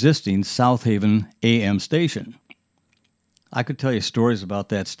the existing South Haven AM station. I could tell you stories about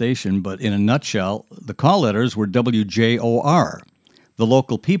that station, but in a nutshell, the call letters were WJOR. The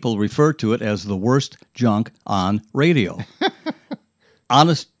local people referred to it as the worst junk on radio.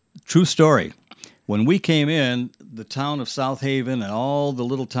 Honest, true story. When we came in, the town of South Haven and all the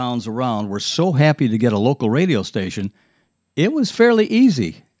little towns around were so happy to get a local radio station, it was fairly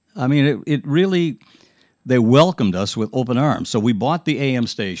easy. I mean, it really, they welcomed us with open arms. So we bought the AM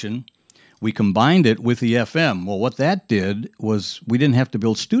station. We combined it with the FM. Well, what that did was we didn't have to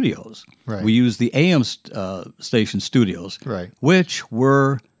build studios. Right. We used the AM station studios, which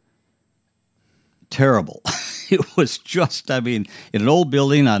were terrible. It was just, I mean, in an old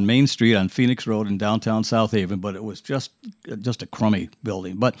building on Main Street on Phoenix Road in downtown South Haven, but it was just a crummy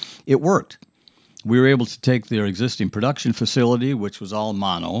building. But it worked. We were able to take their existing production facility, which was all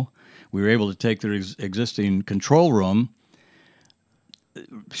mono. We were able to take their existing control room.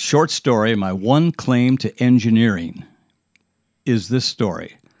 Short story, my one claim to engineering is this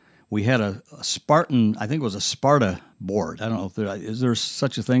story. We had a Spartan, I think it was a Sparta board. I don't know if is there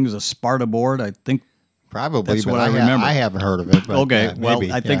such a thing as a Sparta board? I think probably, that's but what I remember. I haven't heard of it. But okay, well,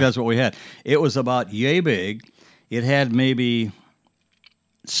 maybe, I think that's what we had. It was about yay big. It had maybe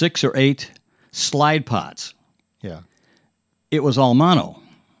 6 or 8 slide pots. Yeah. It was all mono.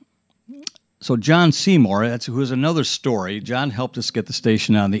 So John Seymour, who is another story. John helped us get the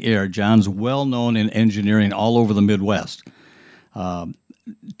station on the air. John's well known in engineering all over the Midwest.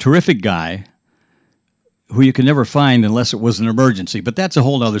 Terrific guy who you can never find unless it was an emergency. But that's a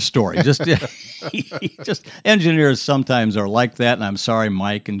whole other story. Just engineers sometimes are like that, and I'm sorry,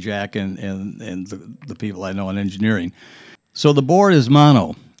 Mike and Jack and the people I know in engineering. So the board is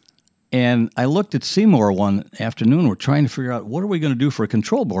mono. And I looked at Seymour one afternoon. We're trying to figure out what are we going to do for a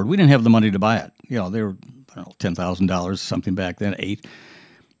control board. We didn't have the money to buy it. You know, they were $10,000, something back then, 8.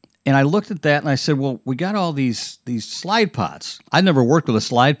 And I looked at that and I said, well, we got all these slide pots. I never worked with a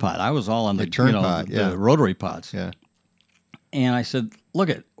slide pot. I was all on the pot, the rotary pots. Yeah. And I said, look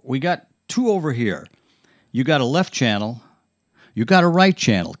we got 2 over here. You got a left channel. You got a right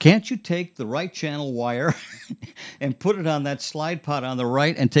channel. Can't you take the right channel wire and put it on that slide pot on the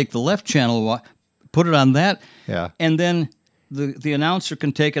right and take the left channel wire, put it on that? Yeah. And then the announcer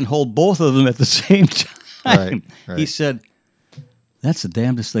can take and hold both of them at the same time. Right. He said, that's the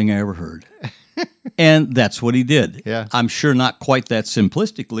damnedest thing I ever heard. And that's what he did. Yeah. I'm sure not quite that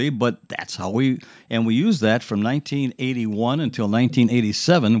simplistically, but that's how we used that from 1981 until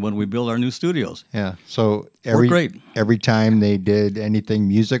 1987 when we built our new studios. Yeah. So great. Every time they did anything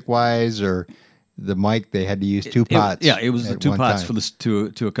music-wise or the mic, they had to use 2 pots. It was the 2 pots for this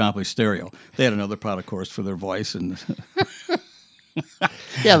to accomplish stereo. They had another pot, of course, for their voice and.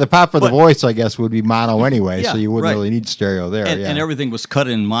 Yeah, the pot for the voice, I guess, would be mono anyway, so you wouldn't right. really need stereo there. And everything was cut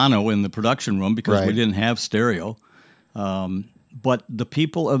in mono in the production room because we didn't have stereo. But the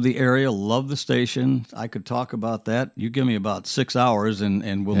people of the area love the station. I could talk about that. You give me about 6 hours,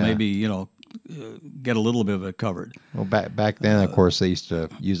 and we'll maybe get a little bit of it covered. Well, back then, of course, they used to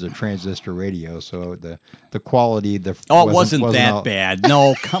use a transistor radio, so the quality it wasn't that bad.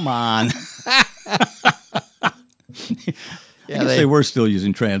 No, come on. I guess they were still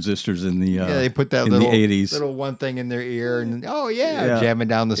using transistors in the they put that in little, the 80s. Little one thing in their ear and jamming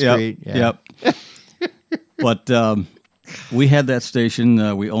down the street. Yep. But we had that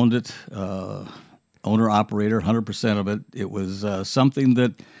station. We owned it. owner-operator, 100% of it. It was something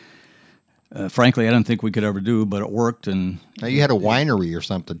that, frankly, I didn't think we could ever do, but it worked. And now you had a winery or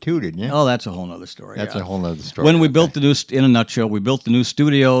something too, didn't you? Oh, that's a whole other story. That's a whole other story. When we built the new, in a nutshell, we built the new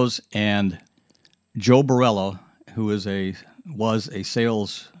studios, and Joe Borello, who was a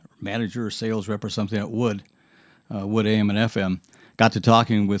sales manager or sales rep or something at Wood AM and FM, got to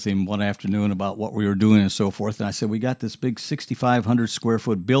talking with him one afternoon about what we were doing and so forth. And I said, we got this big 6,500 square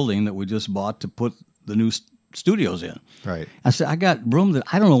foot building that we just bought to put the new studios in. Right. I said, I got room that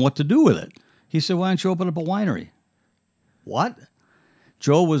I don't know what to do with it. He said, why don't you open up a winery? What?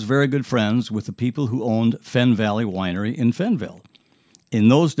 Joe was very good friends with the people who owned Fen Valley Winery in Fenville. In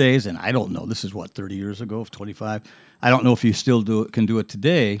those days, and I don't know, this is what, 30 years ago, 25? I don't know if you still can do it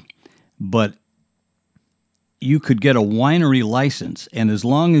today, but you could get a winery license, and as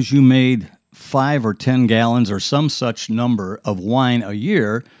long as you made 5 or 10 gallons or some such number of wine a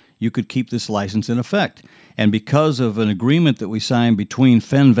year, you could keep this license in effect. And because of an agreement that we signed between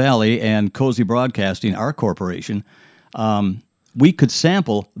Fen Valley and Cozy Broadcasting, our corporation, we could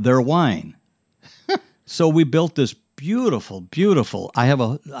sample their wine. So we built this beautiful. Did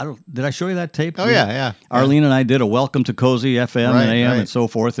I show you that tape? Oh, yeah. Arlene and I did a welcome to Cozy FM and AM and so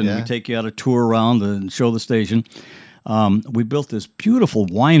forth, and Yeah. we take you on a tour around and show the station. We built this beautiful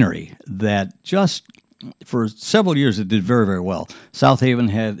winery that just, for several years, it did very, very well. South Haven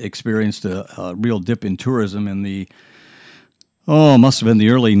had experienced a real dip in tourism in the, must have been the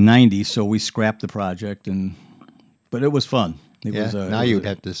early 90s, so we scrapped the project, but it was fun. Now you'd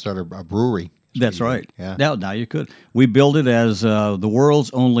have to start a brewery. That's right. Yeah. Now you could. We built it as the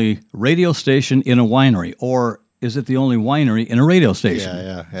world's only radio station in a winery, or is it the only winery in a radio station?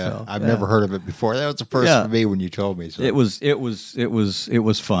 Yeah. So, I've never heard of it before. That was the first for me when you told me. So. It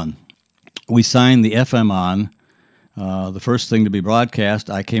was fun. We signed the FM on. The first thing to be broadcast,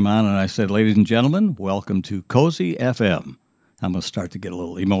 I came on and I said, "Ladies and gentlemen, welcome to Cozy FM." I'm going to start to get a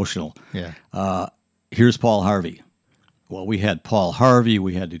little emotional. Yeah. Here's Paul Harvey. Well, we had Paul Harvey,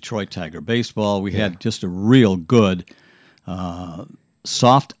 we had Detroit Tiger Baseball, we had just a real good,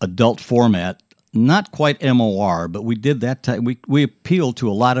 soft adult format, not quite MOR, but we did that type. We appealed to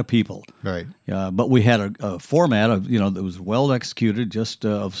a lot of people. Right. But we had a format of, that was well executed, just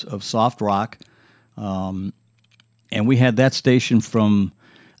of soft rock. And we had that station from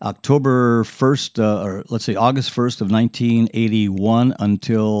October 1st, or let's say August 1st of 1981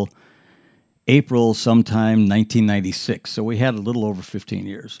 until April sometime 1996. So we had a little over 15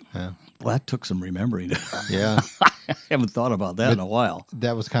 years. Yeah. Well, that took some remembering. Yeah. I haven't thought about that in a while.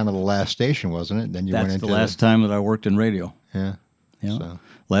 That was kind of the last station, wasn't it? Then you went into the last time that I worked in radio. Yeah. Yeah. So.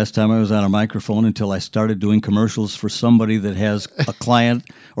 Last time I was on a microphone until I started doing commercials for somebody that has a client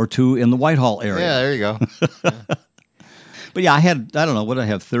or two in the Whitehall area. Yeah, there you go. Yeah. But yeah, I don't know, what I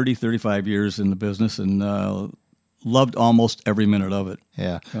have, 30, 35 years in the business, and loved almost every minute of it.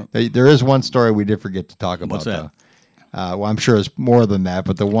 Yeah. There is one story we did forget to talk about. What's that? Well, I'm sure it's more than that,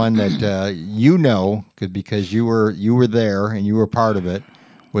 but the one that because you were there and you were part of it,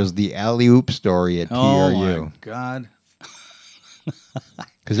 was the alley-oop story at TRU. Oh, my God.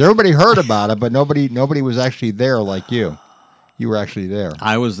 Because everybody heard about it, but nobody was actually there like you. You were actually there.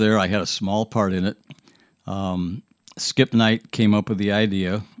 I was there. I had a small part in it. Skip Knight came up with the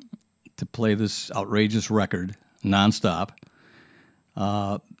idea to play this outrageous record nonstop.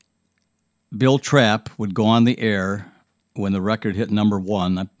 Bill Trapp would go on the air when the record hit number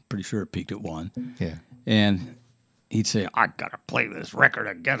 1. I'm pretty sure it peaked at 1. Yeah. And he'd say, "I gotta play this record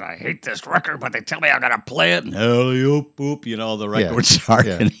again. I hate this record, but they tell me I gotta play it." And alley-oop, boop, the record would start.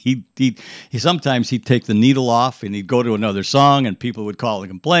 Yeah. And he sometimes he'd take the needle off and he'd go to another song, and people would call and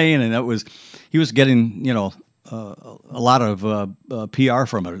complain. And he was getting a lot of PR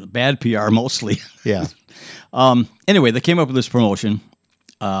from it, bad PR mostly. Yeah. Anyway, they came up with this promotion.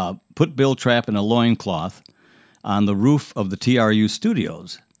 Put Bill Trapp in a loincloth on the roof of the TRU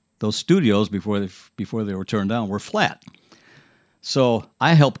studios. Those studios, before they were turned down, were flat. So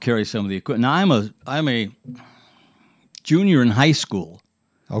I helped carry some of the equipment. Now I'm a junior in high school.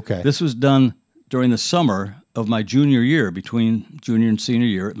 Okay. This was done during the summer of my junior year, between junior and senior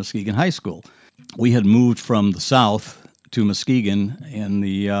year at Muskegon High School. We had moved from the south to Muskegon in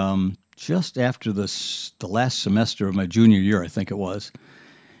the just after the last semester of my junior year, I think it was.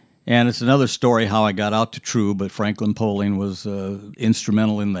 And it's another story how I got out to TRU, but Franklin Poling was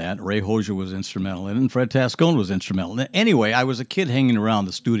instrumental in that. Ray Hosier was instrumental in it, and Fred Tascone was instrumental. Anyway, I was a kid hanging around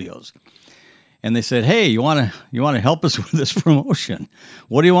the studios. And they said, "Hey, you want to help us with this promotion?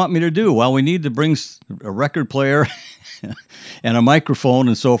 What do you want me to do?" "Well, we need to bring a record player and a microphone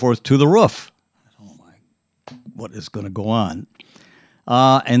and so forth to the roof." Oh, my, what is going to go on?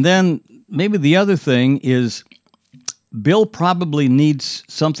 And then maybe the other thing is Bill probably needs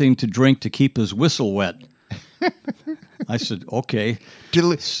something to drink to keep his whistle wet. I said, okay.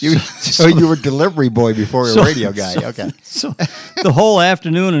 So you were delivery boy before a radio guy. Okay. So the whole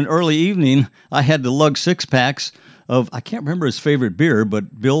afternoon and early evening, I had to lug 6-packs of, I can't remember his favorite beer,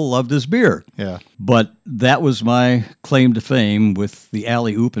 but Bill loved his beer. Yeah. But that was my claim to fame with the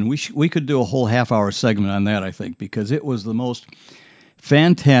alley-oop, and we could do a whole half-hour segment on that, I think, because it was the most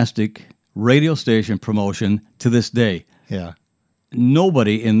fantastic radio station promotion to this day. Yeah.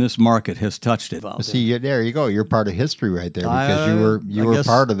 Nobody in this market has touched it. See, there you go. You're part of history right there because you were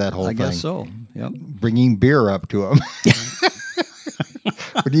part of that whole thing. I guess so. Yep. Bringing beer up to them.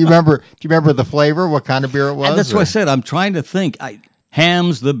 Do you remember the flavor? What kind of beer it was? And that's what I said. I'm trying to think.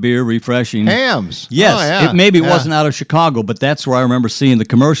 Hamm's the beer refreshing. Hamm's. Yes. Oh, yeah. It maybe wasn't out of Chicago, but that's where I remember seeing the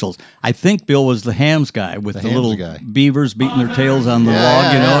commercials. I think Bill was the Hamm's guy with the little beavers beating their tails on the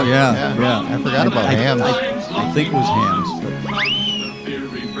log, Yeah. I forgot about Hamm's. I think it was Hamm's.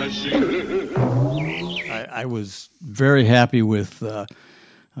 I was very happy with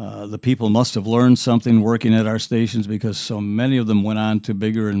the people must have learned something working at our stations because so many of them went on to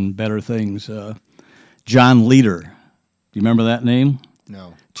bigger and better things. John Leader. Do you remember that name?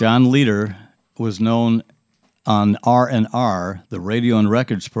 No. John Leader was known on R&R, the Radio and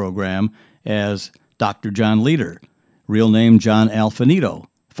Records program, as Dr. John Leader. Real name John Alfinito.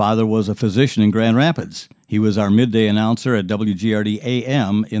 Father was a physician in Grand Rapids. He was our midday announcer at WGRD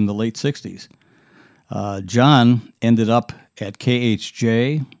AM in the late 60s. John ended up at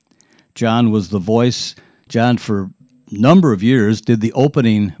KHJ. John was the voice. John, for a number of years, did the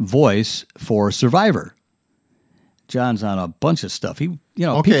opening voice for Survivor. John's on a bunch of stuff.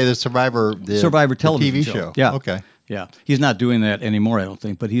 The Survivor television TV show. Yeah. Okay. Yeah. He's not doing that anymore, I don't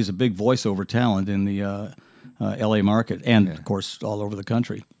think, but he's a big voiceover talent in the L.A. market and, of course, all over the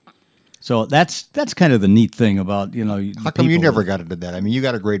country. So that's kind of the neat thing about, How come you never got into that? I mean, you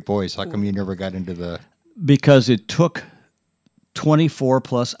got a great voice. How come you never got into the... Because it took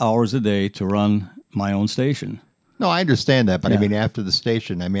 24-plus hours a day to run my own station. No, I understand that, but I mean, after the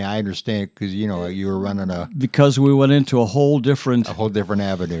station, I understand because, you were running Because we went into a whole different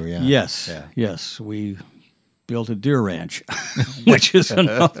avenue, yeah. Yes. We built a deer ranch, which is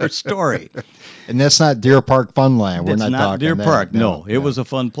another story. And that's not Deer Park Funland. We're not talking Deer that. Park. No, it was a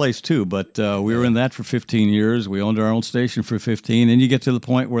fun place too, but we were in that for 15 years. We owned our own station for 15, and you get to the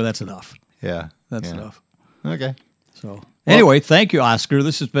point where that's enough. Yeah. That's enough. Okay. So, anyway, thank you, Oscar.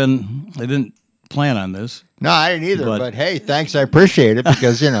 This has been, I didn't plan on this. No, I didn't either, but hey, thanks. I appreciate it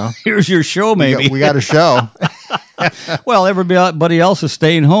because, Here's your show, maybe. We got a show. Well, everybody else is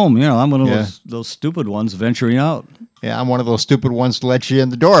staying home. I'm one of those stupid ones venturing out. Yeah, I'm one of those stupid ones to let you in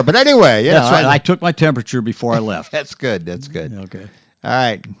the door. But anyway, that's right. I took my temperature before I left. That's good. Okay. All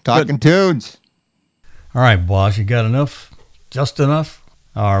right, talking tunes. All right, boss, you got enough? Just enough?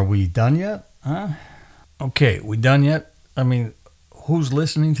 Are we done yet? Huh? Okay, we done yet? I mean, who's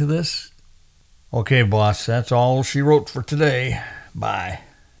listening to this? Okay, boss, that's all she wrote for today. Bye.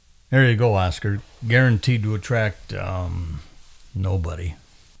 There you go, Oscar. Guaranteed to attract, nobody.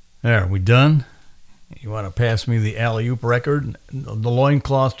 There, we done? You want to pass me the alley-oop record? The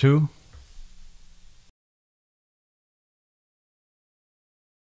loincloth, too?